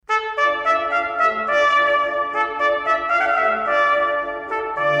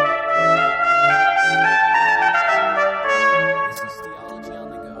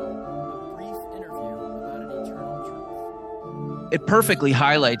perfectly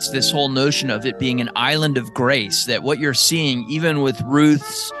highlights this whole notion of it being an island of grace, that what you're seeing, even with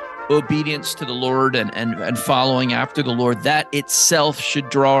Ruth's obedience to the Lord and following after the Lord, that itself should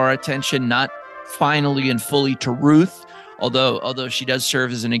draw our attention, not finally and fully to Ruth, although she does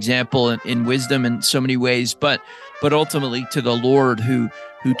serve as an example in wisdom in so many ways, but ultimately to the Lord who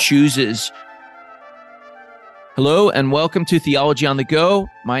chooses. Hello and welcome to Theology on the Go.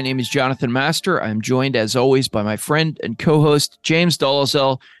 My name is Jonathan Master. I'm joined as always by my friend and co-host James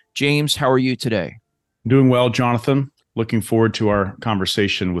Dolezal. James, how are you today? Doing well, Jonathan. Looking forward to our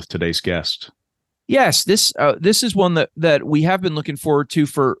conversation with today's guest. Yes, this is one that we have been looking forward to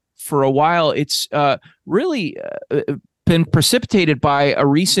for a while. It's really been precipitated by a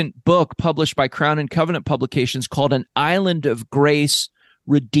recent book published by Crown and Covenant Publications called An Island of Grace,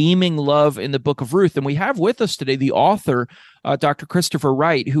 Redeeming Love in the Book of Ruth. And we have with us today the author, Dr. Christopher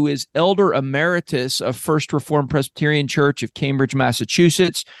Wright, who is Elder Emeritus of First Reformed Presbyterian Church of Cambridge,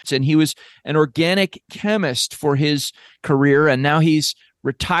 Massachusetts. And he was an organic chemist for his career, and now he's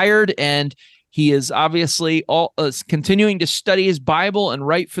retired, and he is obviously continuing to study his Bible and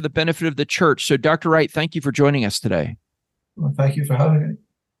write for the benefit of the church. So, Dr. Wright, thank you for joining us today. Well, thank you for having me.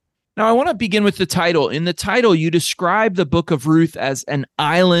 Now, I want to begin with the title. In the title, you describe the Book of Ruth as an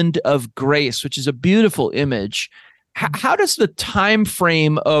island of grace, which is a beautiful image. How does the time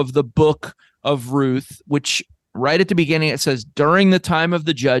frame of the Book of Ruth, which right at the beginning it says during the time of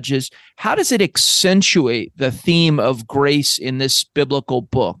the judges, how does it accentuate the theme of grace in this biblical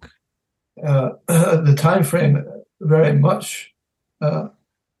book? The time frame very much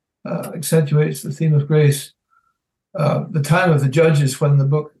accentuates the theme of grace. The time of the judges, when the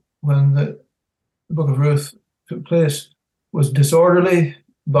Book of Ruth took place, was disorderly,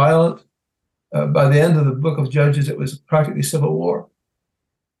 violent. By the end of the Book of Judges, it was practically civil war.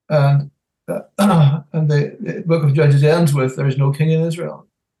 And the Book of Judges ends with, "There is no king in Israel."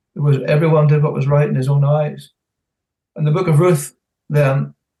 Everyone did what was right in his own eyes. And the Book of Ruth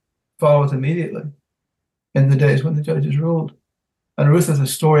then follows immediately in the days when the judges ruled. And Ruth is a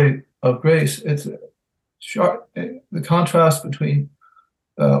story of grace. It's sharp. The contrast between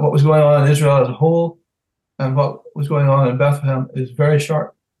what was going on in Israel as a whole and what was going on in Bethlehem is very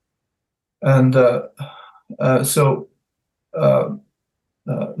sharp. And so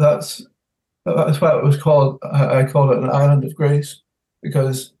that's why it was called, I called it an island of grace,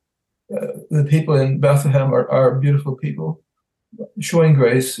 because the people in Bethlehem are beautiful people, showing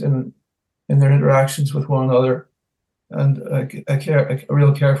grace in their interactions with one another and a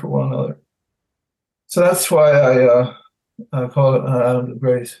real care for one another. So that's why I call it an island of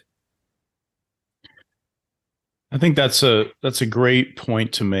grace. I think that's a great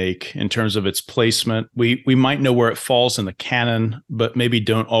point to make in terms of its placement. We might know where it falls in the canon, but maybe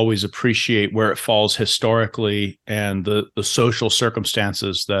don't always appreciate where it falls historically and the social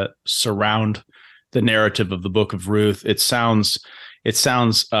circumstances that surround the narrative of the Book of Ruth. It sounds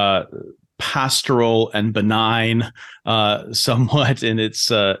pastoral and benign, somewhat in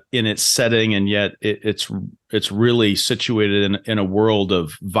its setting, and yet it's really situated in a world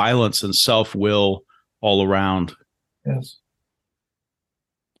of violence and self-will all around. Yes.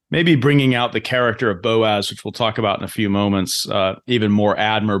 Maybe bringing out the character of Boaz, which we'll talk about in a few moments, even more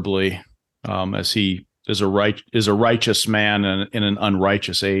admirably, as he is a righteous man in an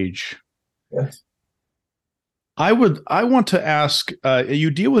unrighteous age. Yes. I want to ask, you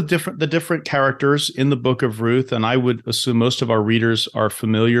deal with the different characters in the Book of Ruth, and I would assume most of our readers are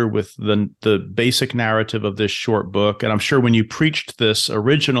familiar with the basic narrative of this short book. And I'm sure when you preached this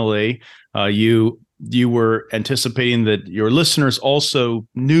originally, you were anticipating that your listeners also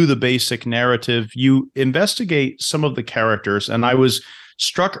knew the basic narrative. You investigate some of the characters, and I was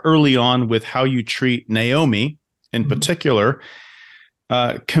struck early on with how you treat Naomi in particular,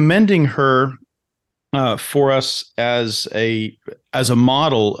 commending her for us as a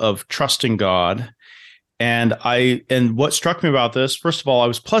model of trusting God. And what struck me about this, first of all, I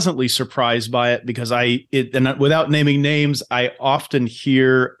was pleasantly surprised by it because and without naming names, I often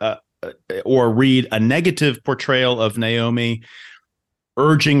hear or read a negative portrayal of Naomi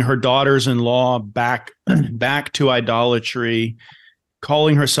urging her daughters-in-law back to idolatry,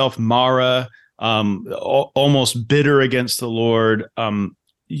 calling herself Mara, almost bitter against the Lord.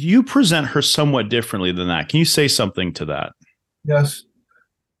 You present her somewhat differently than that. Can you say something to that? Yes.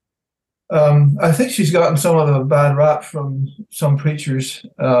 I think she's gotten some of a bad rap from some preachers.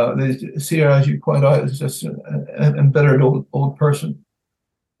 They see her, as you point out, as just an embittered old person.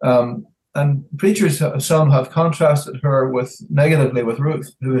 And preachers, some have contrasted her negatively with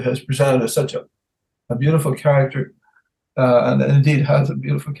Ruth, who has presented as such a beautiful character, and indeed has a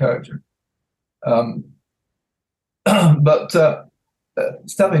beautiful character. But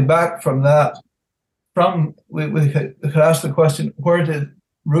stepping back from that, we could ask the question: where did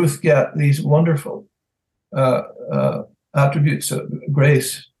Ruth get these wonderful attributes of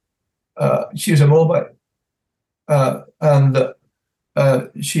grace? She's a Moabite, and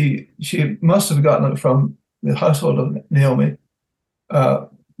she must have gotten it from the household of Naomi,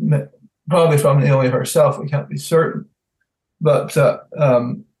 probably from Naomi herself. We can't be certain, but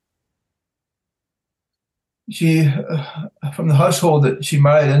she, from the household that she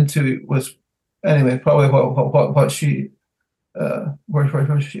married into, was anyway probably what she where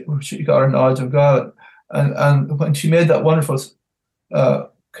she got her knowledge of God, and when she made that wonderful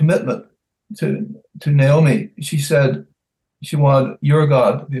commitment to Naomi, she said she wanted your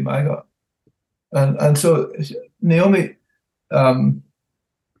God to be my God, and so Naomi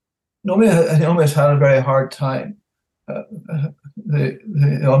has had a very hard time.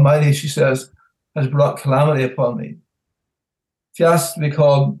 The Almighty, she says, has brought calamity upon me. She asks to be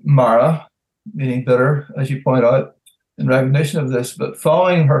called Mara, meaning bitter, as you point out, in recognition of this. But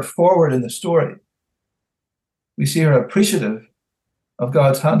following her forward in the story, we see her appreciative of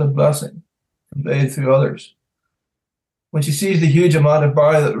God's hand of blessing conveyed through others. When she sees the huge amount of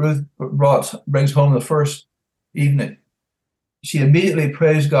barley that Ruth brings home the first evening, she immediately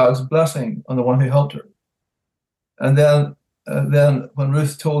praised God's blessing on the one who helped her. And then when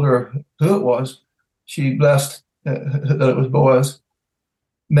Ruth told her who it was, she blessed that it was Boaz.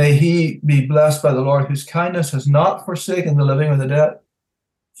 May he be blessed by the Lord, whose kindness has not forsaken the living or the dead.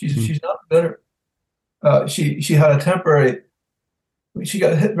 She's not bitter. She had a temporary. She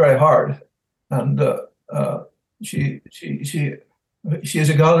got hit very hard, and she is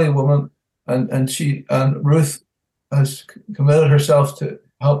a godly woman, and Ruth has committed herself to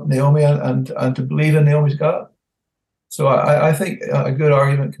help Naomi and to believe in Naomi's God. So I think a good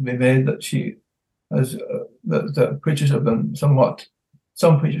argument can be made that she has the preachers have been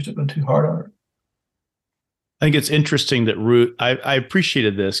some preachers have been too hard on her. I think it's interesting that Ruth, I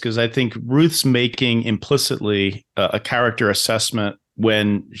appreciated this because I think Ruth's making implicitly a character assessment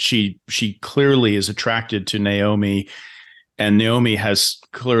when she clearly is attracted to Naomi, and Naomi has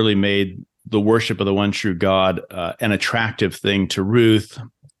clearly made the worship of the one true God an attractive thing to Ruth.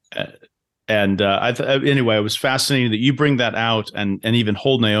 Anyway, it was fascinating that you bring that out and even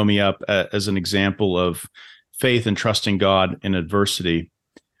hold Naomi up as an example of faith and trusting God in adversity.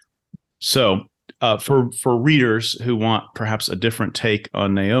 So for readers who want perhaps a different take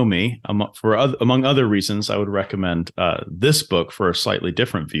on Naomi, among other reasons, I would recommend this book for a slightly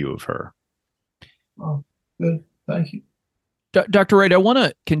different view of her. Oh, good. Thank you. Dr. Wright, I want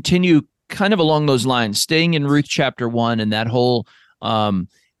to continue kind of along those lines, staying in Ruth chapter 1 and that whole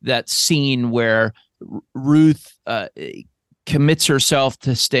that scene where Ruth commits herself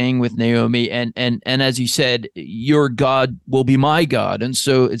to staying with Naomi, and as you said, your God will be my God, and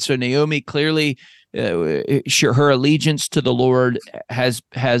so Naomi clearly, her allegiance to the Lord has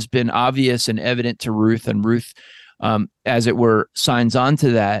been obvious and evident to Ruth, and Ruth, as it were, signs on to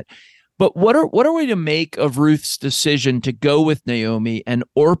that. But what are we to make of Ruth's decision to go with Naomi and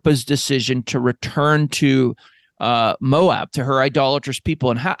Orpah's decision to return to Moab, to her idolatrous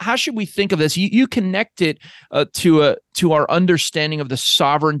people? And how should we think of this? You connect it to our understanding of the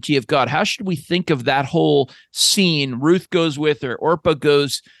sovereignty of God. How should we think of that whole scene? Ruth goes with her, Orpah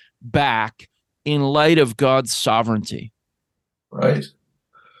goes back, in light of God's sovereignty. Right.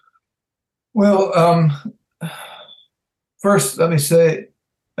 Well, first, let me say,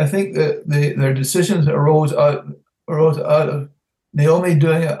 I think that their decisions arose out of Naomi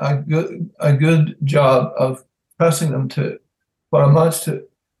doing a good job of pressing them to what amounts to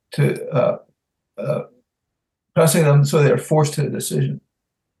pressing them so they are forced to a decision,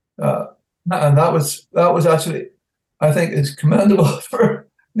 and that was actually, I think, is commendable for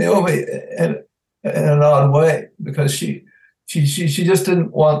Naomi in an odd way, because she just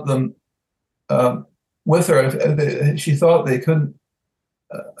didn't want them with her. If she thought they couldn't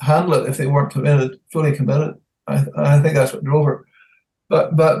handle it if they weren't fully committed. I think that's what drove her.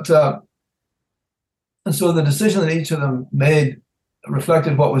 But and so the decision that each of them made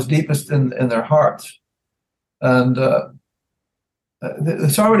reflected what was deepest in their hearts. And the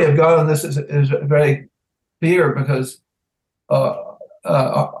sovereignty of God on this is very clear, because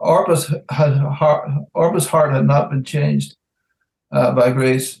Orpah's heart had not been changed by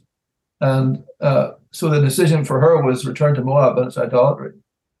grace, and so the decision for her was return to Moab and its idolatry.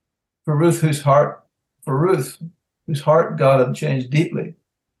 For Ruth, whose heart God had changed deeply,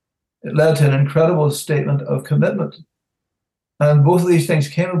 it led to an incredible statement of commitment. And both of these things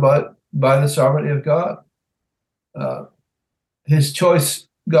came about by the sovereignty of God. His choice,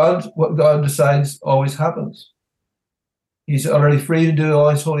 what God decides always happens. He's already free to do all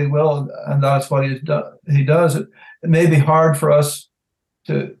his holy will, and that's what he does. It may be hard for us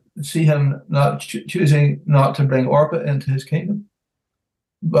to see him not choosing not to bring Orpah into his kingdom,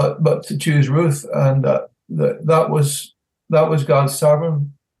 but to choose Ruth, and that was God's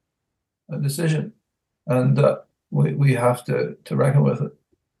sovereign decision, and we have to reckon with it.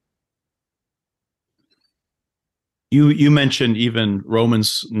 You mentioned even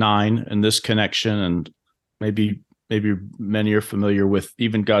Romans 9 in this connection, and maybe many are familiar with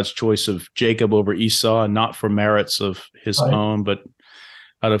even God's choice of Jacob over Esau, not for merits of his own, but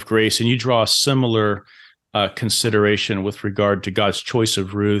out of grace. And you draw a similar consideration with regard to God's choice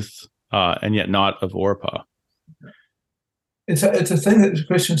of Ruth, and yet not of Orpah. It's a thing that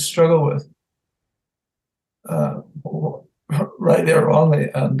Christians struggle with, rightly or wrongly,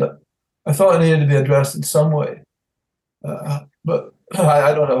 and I thought it needed to be addressed in some way. But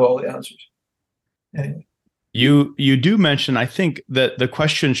I don't have all the answers. Anyway. You do mention, I think, that the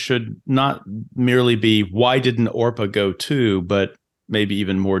question should not merely be why didn't Orpah go too, but maybe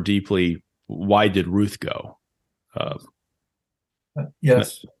even more deeply, why did Ruth go?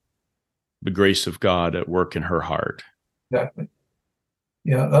 Yes. The grace of God at work in her heart. Exactly.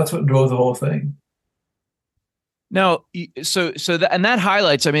 Yeah, that's what drove the whole thing. Now, and that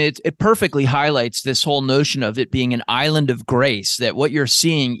highlights, I mean, it perfectly highlights this whole notion of it being an island of grace, that what you're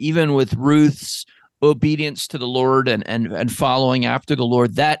seeing, even with Ruth's obedience to the Lord and following after the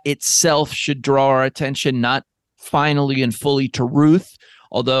Lord, that itself should draw our attention, not finally and fully to Ruth,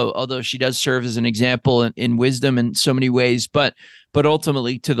 although she does serve as an example in wisdom in so many ways, but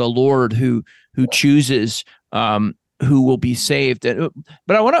ultimately to the Lord who chooses who will be saved.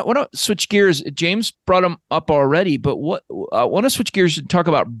 But I want to switch gears. James brought him up already, but I want to switch gears and talk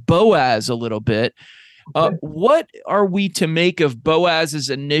about Boaz a little bit. Okay. What are we to make of Boaz's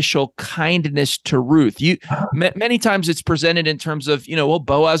initial kindness to Ruth? Many times it's presented in terms of,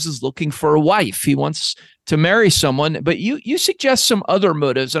 Boaz is looking for a wife. He wants to marry someone, but you suggest some other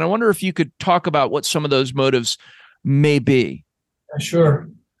motives, and I wonder if you could talk about what some of those motives may be. Sure.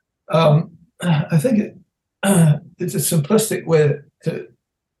 I think it's a simplistic way to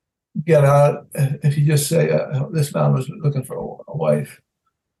get out. If you just say this man was looking for a wife,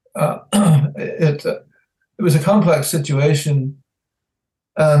 it was a complex situation,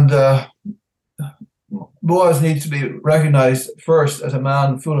 and Boaz needs to be recognized first as a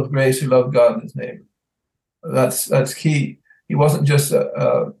man full of grace who loved God and his neighbor. That's key. He wasn't just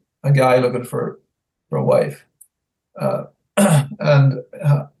a guy looking for a wife, and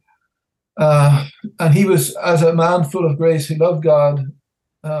he was, as a man full of grace who loved God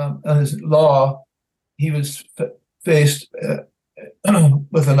and his law, he was faced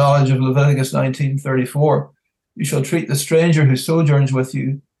with the knowledge of Leviticus 19:34. You shall treat the stranger who sojourns with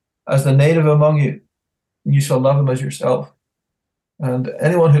you as the native among you, and you shall love him as yourself. And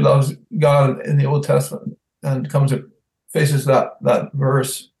anyone who loves God in the Old Testament and faces that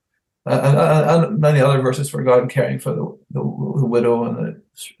verse, and many other verses for God caring for the widow and the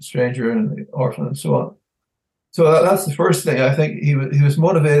stranger and the orphan and so on. So that's the first thing. I think he was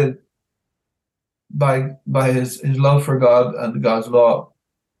motivated by his love for God and God's law.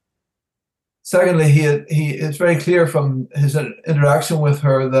 Secondly, it's very clear from his interaction with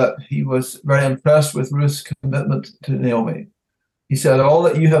her that he was very impressed with Ruth's commitment to Naomi. He said, "All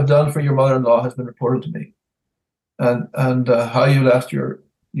that you have done for your mother-in-law has been reported to me, and how you left your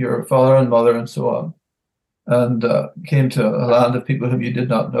father and mother and so on, and came to a land of people whom you did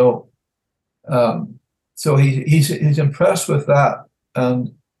not know." So he's impressed with that,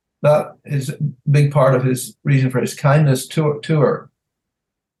 and that is a big part of his reason for his kindness to her.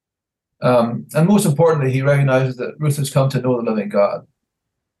 And most importantly, he recognizes that Ruth has come to know the living God,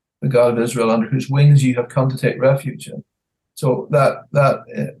 the God of Israel, under whose wings you have come to take refuge. And so that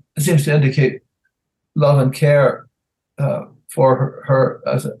seems to indicate love and care for her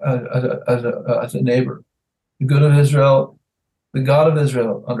as a neighbor. The good of Israel, the God of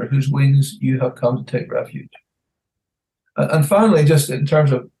Israel, under whose wings you have come to take refuge. And finally, just in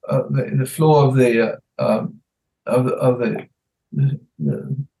terms of the flow of the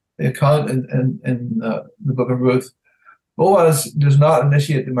account in the Book of Ruth, Boaz does not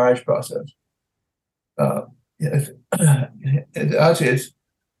initiate the marriage process. It actually is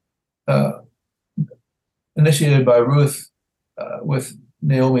initiated by Ruth with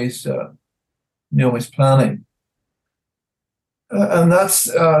Naomi's planning, and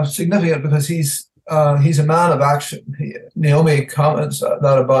that's significant because he's a man of action. Naomi comments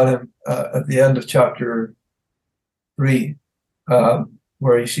that about him at the end of chapter 3,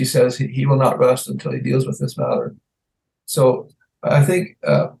 where she says he will not rest until he deals with this matter. So I think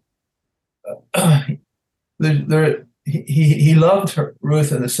he loved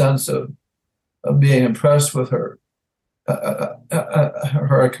Ruth in the sense of being impressed with her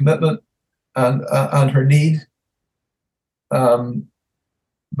her commitment and her need.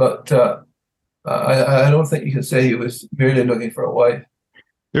 But I don't think you can say he was merely looking for a wife.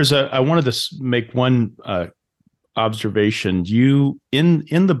 I wanted to make one observation. You in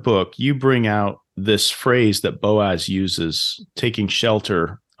the book, you bring out this phrase that Boaz uses, taking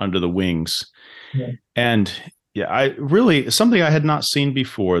shelter under the wings. Yeah. And I really, something I had not seen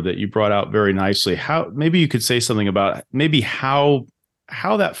before that you brought out very nicely. How, maybe you could say something about maybe how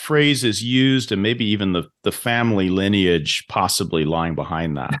that phrase is used, and maybe even the family lineage possibly lying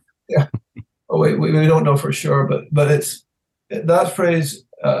behind that. Yeah. Oh, we don't know for sure, but that phrase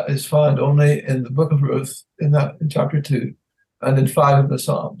is found only in the Book of Ruth, in chapter 2, and in 5 of the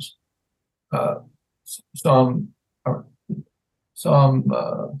Psalms. Psalm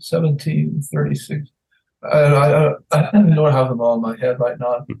 1736. I don't have them all in my head right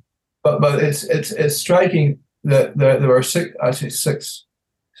now, but it's striking that there were six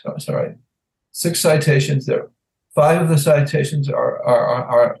citations there. 5 of the citations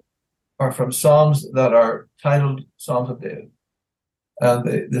are from Psalms that are titled Psalms of David, and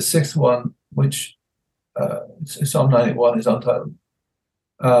the 6th one, which Psalm 91, is untitled.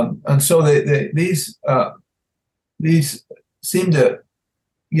 And so these seem to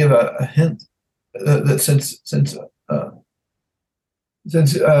give a hint that since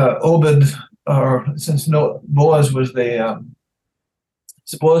Obed, or since Boaz was the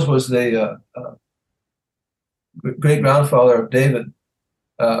great grandfather of David,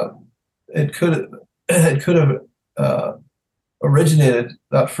 it could have originated,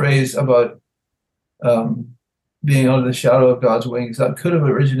 that phrase about being under the shadow of God's wings. That could have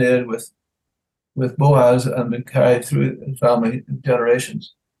originated with Boaz and been carried through the family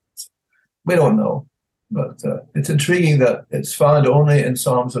generations. We don't know, but it's intriguing that it's found only in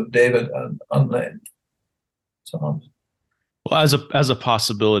Psalms of David and unnamed Psalms. Well, as a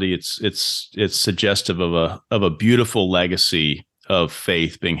possibility, it's suggestive of a beautiful legacy of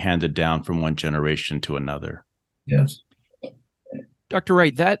faith being handed down from one generation to another. Yes, Dr.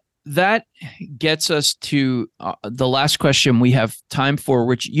 Wright, that gets us to the last question we have time for,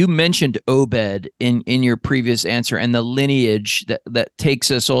 which you mentioned Obed in your previous answer, and the lineage that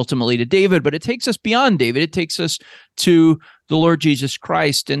takes us ultimately to David, but it takes us beyond David. It takes us to the Lord Jesus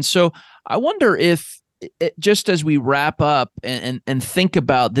Christ. And so I wonder if, just as we wrap up and think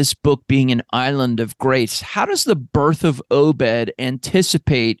about this book being an island of grace, how does the birth of Obed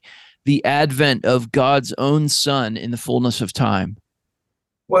anticipate the advent of God's own son in the fullness of time?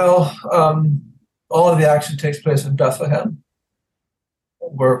 Well, all of the action takes place in Bethlehem,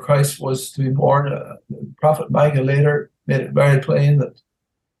 where Christ was to be born. The prophet Micah later made it very plain that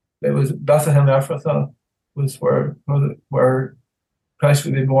it was Bethlehem Ephrathah was where Christ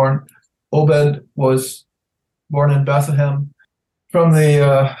would be born. Obed was born in Bethlehem. From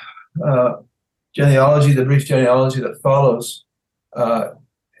the genealogy, the brief genealogy that follows,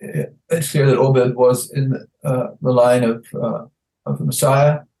 it's clear that Obed was in the line of the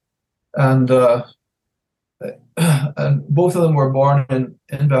Messiah, and both of them were born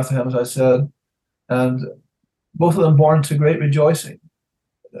in Bethlehem, as I said, and both of them born to great rejoicing.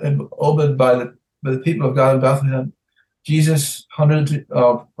 And Obed by the people of God in Bethlehem. Jesus, probably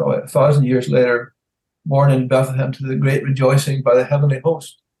 1,000 years later, born in Bethlehem to the great rejoicing by the heavenly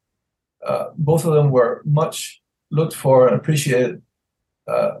host. Both of them were much looked for and appreciated,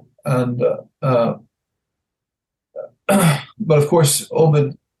 but of course,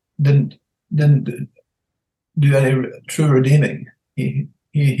 Obed didn't do any true redeeming. He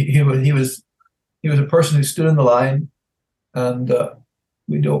was a person who stood in the line, and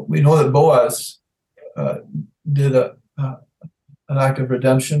we know that Boaz did an act of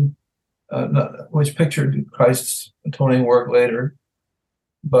redemption, which pictured Christ's atoning work later.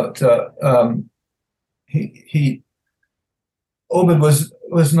 But Obed was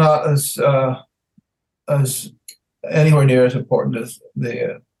not as anywhere near as important as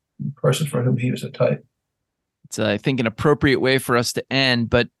the person for whom he was a type. It's, I think, an appropriate way for us to end.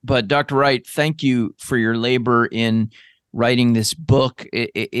 But Dr. Wright, thank you for your labor in writing this book.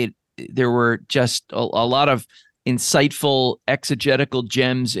 There were just a lot of insightful exegetical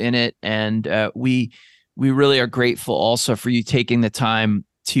gems in it, and we really are grateful also for you taking the time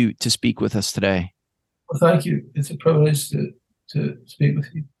to speak with us today. Well, thank you. It's a privilege to speak with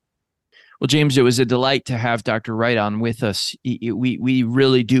you. Well, James, it was a delight to have Dr. Wright on with us. We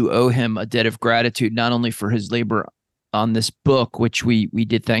really do owe him a debt of gratitude, not only for his labor on this book, which we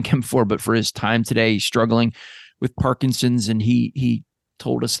did thank him for, but for his time today. He's struggling with Parkinson's, and he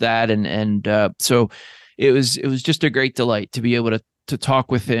told us that. And so was just a great delight to be able to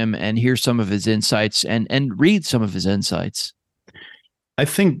talk with him and hear some of his insights and read some of his insights. I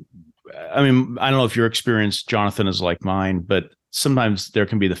think, I mean, I don't know if your experience, Jonathan, is like mine, but sometimes there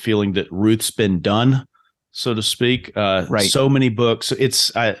can be the feeling that Ruth's been done, so to speak. Right. So many books.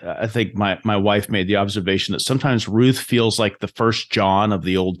 I think my wife made the observation that sometimes Ruth feels like the first John of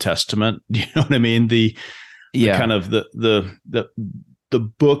the Old Testament. Do you know what I mean? The kind of the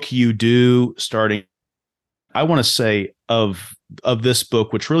book you do starting. I want to say of this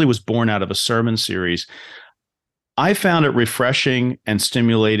book, which really was born out of a sermon series, I found it refreshing and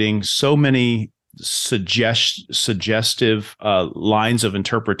stimulating. So many suggestive lines of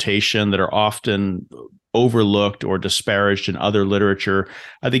interpretation that are often overlooked or disparaged in other literature.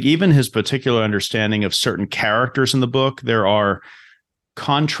 I think even his particular understanding of certain characters in the book, there are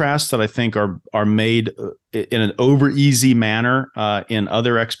contrasts that I think are made in an over easy manner in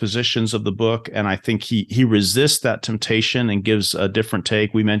other expositions of the book, and I think he resists that temptation and gives a different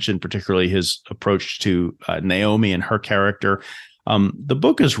take. We mentioned particularly his approach to Naomi and her character. The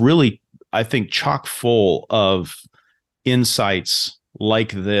book is really, I think, chock full of insights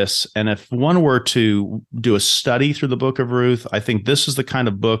like this. And if one were to do a study through the Book of Ruth, I think this is the kind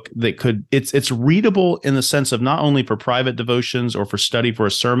of book that it's readable in the sense of not only for private devotions or for study for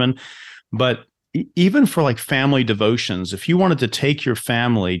a sermon, but even for like family devotions. If you wanted to take your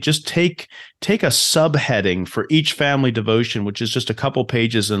family, just take a subheading for each family devotion, which is just a couple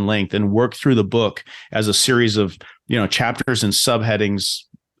pages in length, and work through the book as a series of, chapters and subheadings,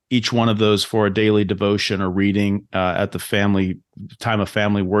 each one of those for a daily devotion or reading at the family time of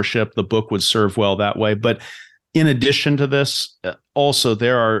family worship. The book would serve well that way. But in addition to this, also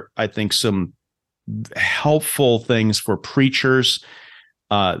there are, I think, some helpful things for preachers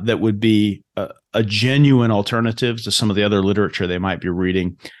that would be a genuine alternative to some of the other literature they might be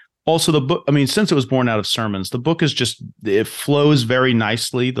reading. Also, the book, I mean, since it was born out of sermons, the book is it flows very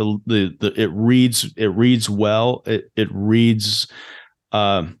nicely. It reads well. It reads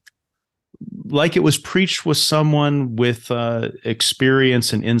like it was preached with someone with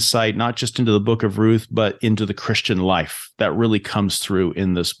experience and insight, not just into the Book of Ruth, but into the Christian life. That really comes through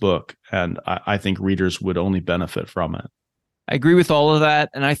in this book, and I think readers would only benefit from it. I agree with all of that,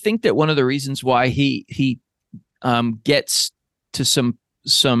 and I think that one of the reasons why he gets to some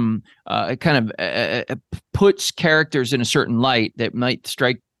kind of puts characters in a certain light that might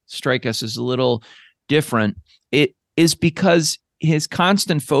strike us as a little different, it is because his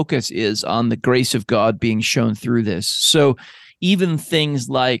constant focus is on the grace of God being shown through this. So even things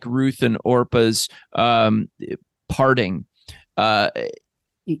like Ruth and Orpah's parting,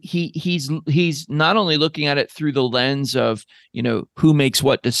 he's not only looking at it through the lens of, who makes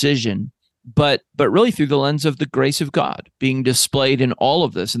what decision, but really through the lens of the grace of God being displayed in all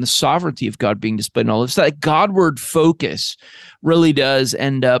of this and the sovereignty of God being displayed in all of this. That Godward focus really does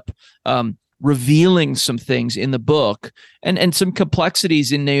end up revealing some things in the book and some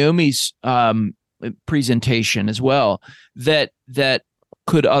complexities in Naomi's presentation as well that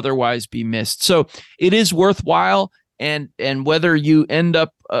could otherwise be missed. So it is worthwhile, and whether you end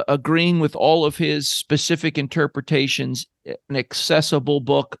up agreeing with all of his specific interpretations, an accessible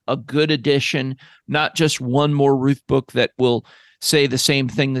book, a good edition, not just one more Ruth book that will say the same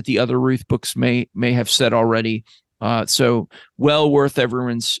thing that the other Ruth books may have said already. So well worth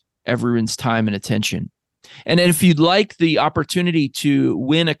everyone's time and attention. And if you'd like the opportunity to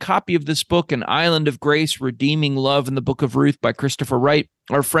win a copy of this book, An Island of Grace, Redeeming Love in the Book of Ruth by Christopher Wright,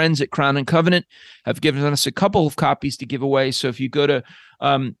 our friends at Crown and Covenant have given us a couple of copies to give away. So if you go to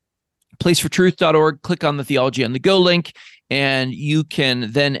placefortruth.org, click on the Theology on the Go link, and you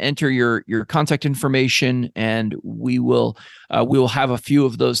can then enter your contact information, and we will have a few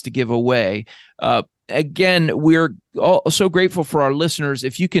of those to give away. Again, we're all so grateful for our listeners.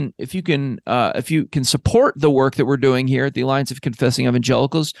 If you can support the work that we're doing here at the Alliance of Confessing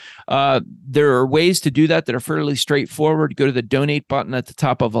Evangelicals, there are ways to do that are fairly straightforward. Go to the donate button at the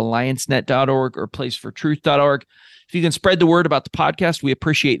top of alliancenet.org or placefortruth.org. If you can spread the word about the podcast, we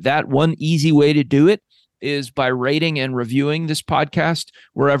appreciate that. One easy way to do it is by rating and reviewing this podcast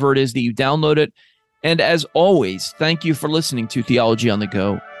wherever it is that you download it. And as always, thank you for listening to Theology on the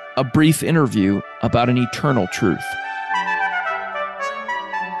Go, a brief interview about an eternal truth.